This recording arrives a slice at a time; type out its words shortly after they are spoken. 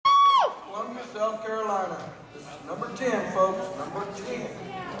South Carolina. This is number 10, folks. Number 10.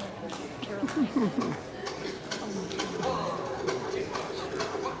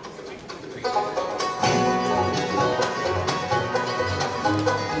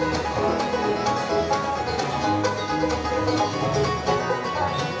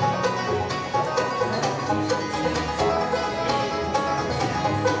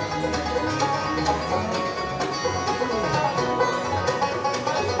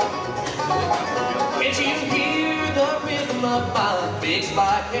 Can't you hear the rhythm of my big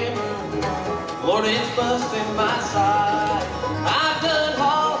spike hammer? Lord, it's busting my side. I've done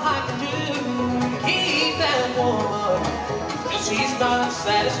all I can do to keep that woman, till she's not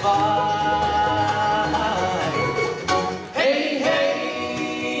satisfied. Hey,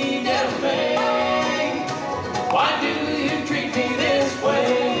 hey, devil man, why do you treat me this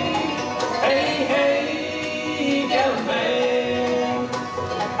way? Hey, hey, devil man,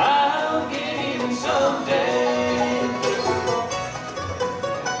 I'll get even someday.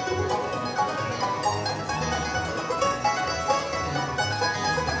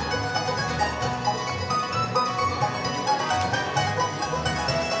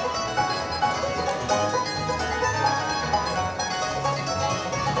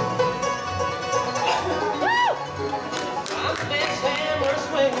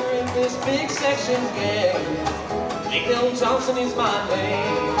 This big section gang, Big Bill Johnson is my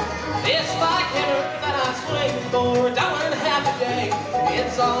name. This spike hammer that I swing for $1.50 a day,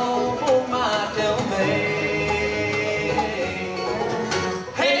 it's all for my Delmay.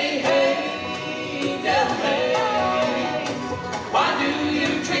 Hey, hey, Delmay, why do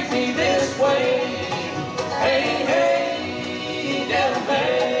you treat me this way? Hey, hey,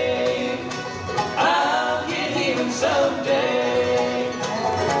 Delmay, I'll get even someday.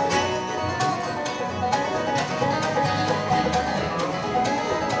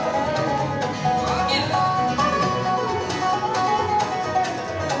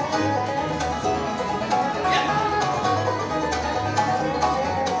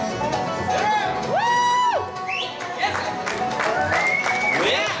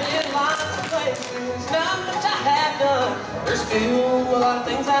 There's still a lot of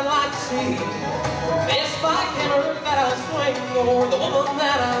things I'd like to see. This spike hammer that I swing, or the woman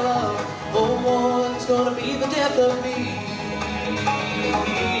that I love, the one's gonna be the death of me.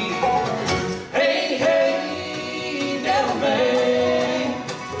 Hey, hey, devil man,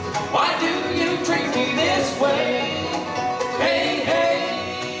 why do you treat me this way? Hey,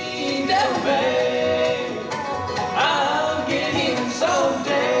 hey, devil man, I'll get even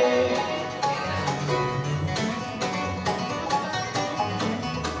someday.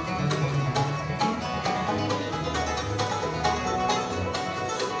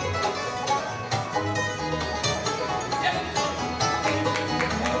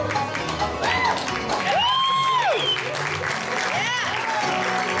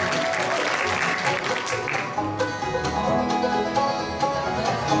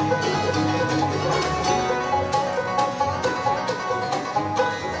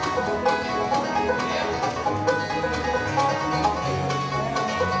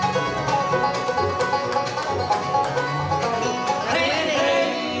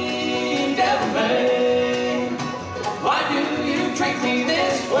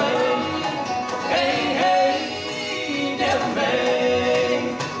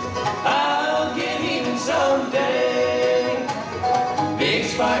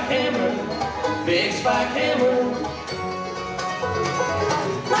 Big spike hammer.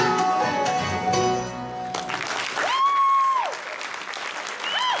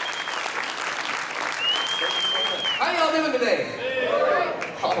 How y'all doing today?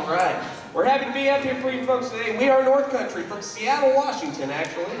 All right. We're happy to be up here for you folks today. We are North Country from Seattle, Washington,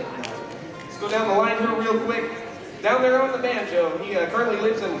 actually. Let's go down the line here real quick. Down there on the banjo, he currently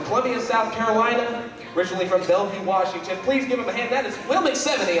lives in Columbia, South Carolina, originally from Bellevue, Washington. Please give him a hand. That is Will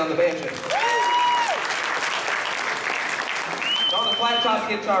McSeveny on the banjo. On the flat top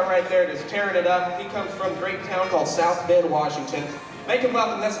guitar right there, just tearing it up. He comes from a great town called South Bend, Washington. Make him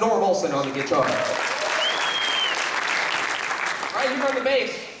welcome. That's Norm Olson on the guitar. Right here on the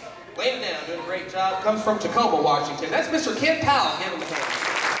bass, laying it down, doing a great job. Comes from Tacoma, Washington. That's Mr. Kent Powell. Give him a hand.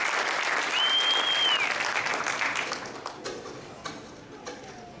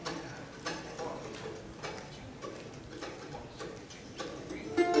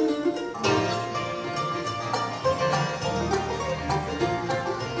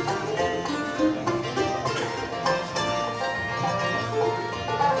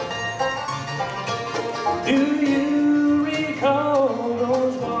 Do you recall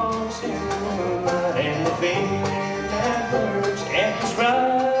those walks in the moonlight and the fear that words can't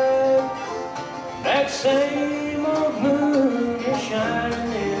describe? same old moon is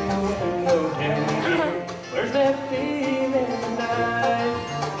shining in the window. Tell me, dear, where's that feeling tonight?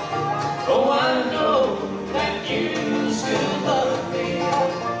 Oh, I know that you still love me.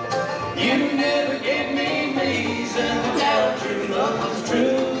 You never gave me reason to doubt your love was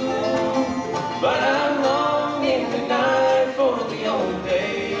true. But I'm longing tonight for the old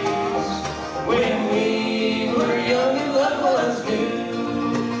days when we were young and love was new.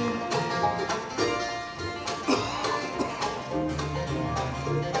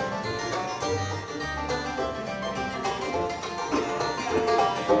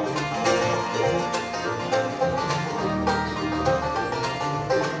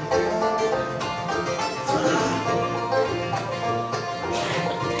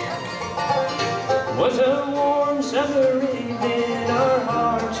 Was a warm summer evening, our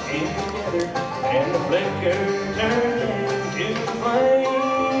hearts came together, and the flicker turned into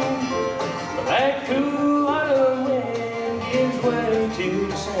flame. That cool autumn wind gives way to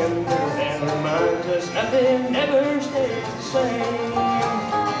December and reminds us nothing ever stays the same.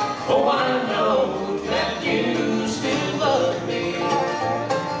 Oh, I know that you still love me.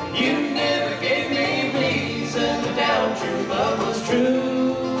 You never gave me reason to doubt your love was true.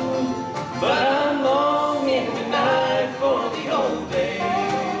 But I'm longing tonight for the old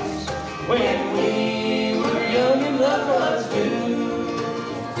days when we were young and love was new.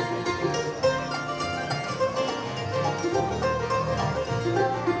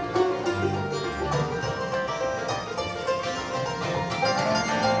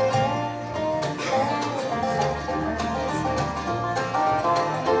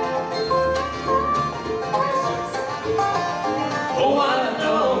 Oh, I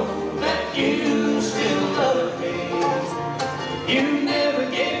know that you still love me. You never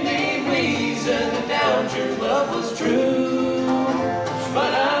gave me reason to doubt your love was true.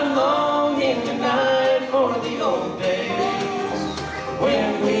 But I'm longing tonight for the old days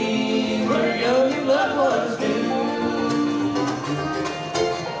when we were young and love was new.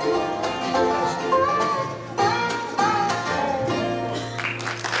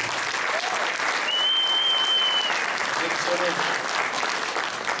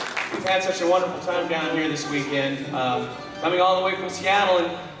 We've had such a wonderful time down here this weekend, coming all the way from Seattle.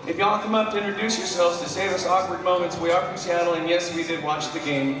 And if y'all come up to introduce yourselves to save us awkward moments, we are from Seattle, and yes, we did watch the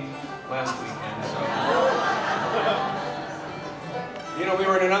game last weekend. So, you know, we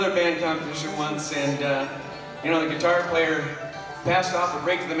were in another band competition once, and you know, the guitar player passed off a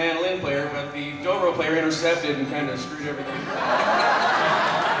break to the mandolin player, but the dobro player intercepted and kind of screwed everything.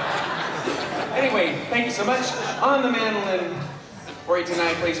 Anyway, thank you so much. On the mandolin for you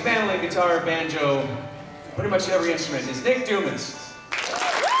tonight plays mandolin, guitar, banjo, pretty much every instrument, is Nick Dumans.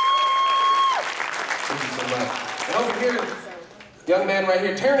 Thank you so much. And over here, young man right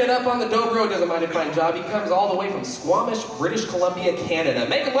here, tearing it up on the dobro, does a mighty fine job. He comes all the way from Squamish, British Columbia, Canada.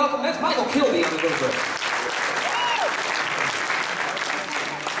 Make him welcome, that's Michael Kilby on the dobro.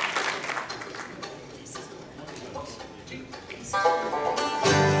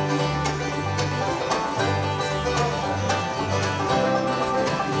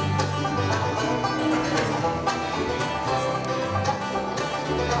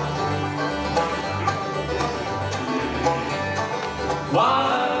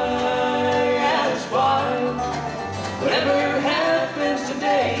 Why, ask why? Whatever happens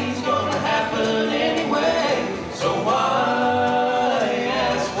today's gonna happen anyway. So why,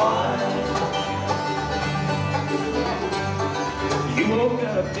 ask why? You woke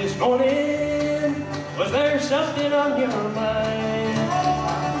up this morning, was there something on your mind?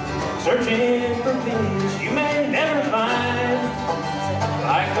 Searching for things you may never find,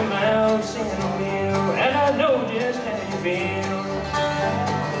 like a mouse in a wheel, and I know just how you feel.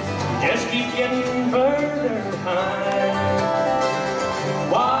 Just keep getting further behind.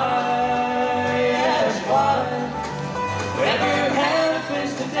 Why, ask why? Whatever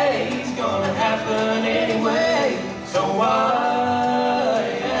happens today's gonna happen anyway. So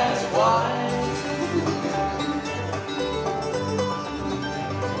why, ask why?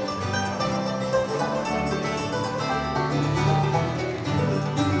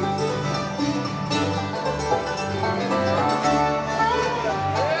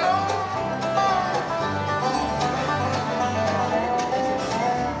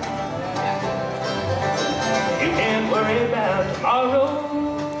 Worry about tomorrow,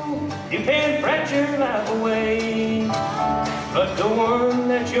 you can't fret your life away, but the one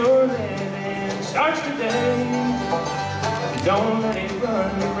that you're living starts today. Don't let it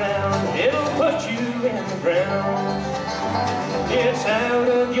run around, it'll put you in the ground. It's out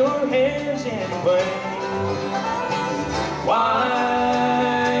of your hands anyway.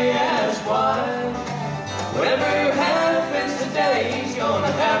 Why, ask why?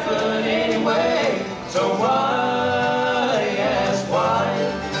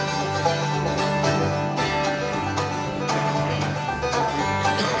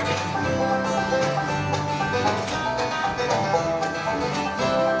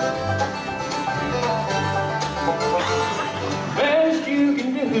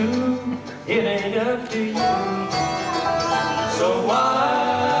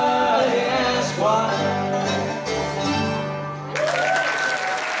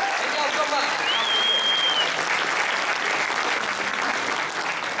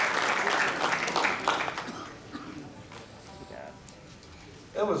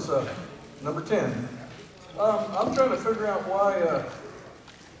 That was number 10. I'm trying to figure out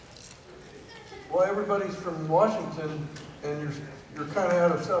why everybody's from Washington and you're kind of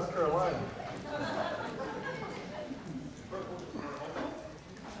out of South Carolina.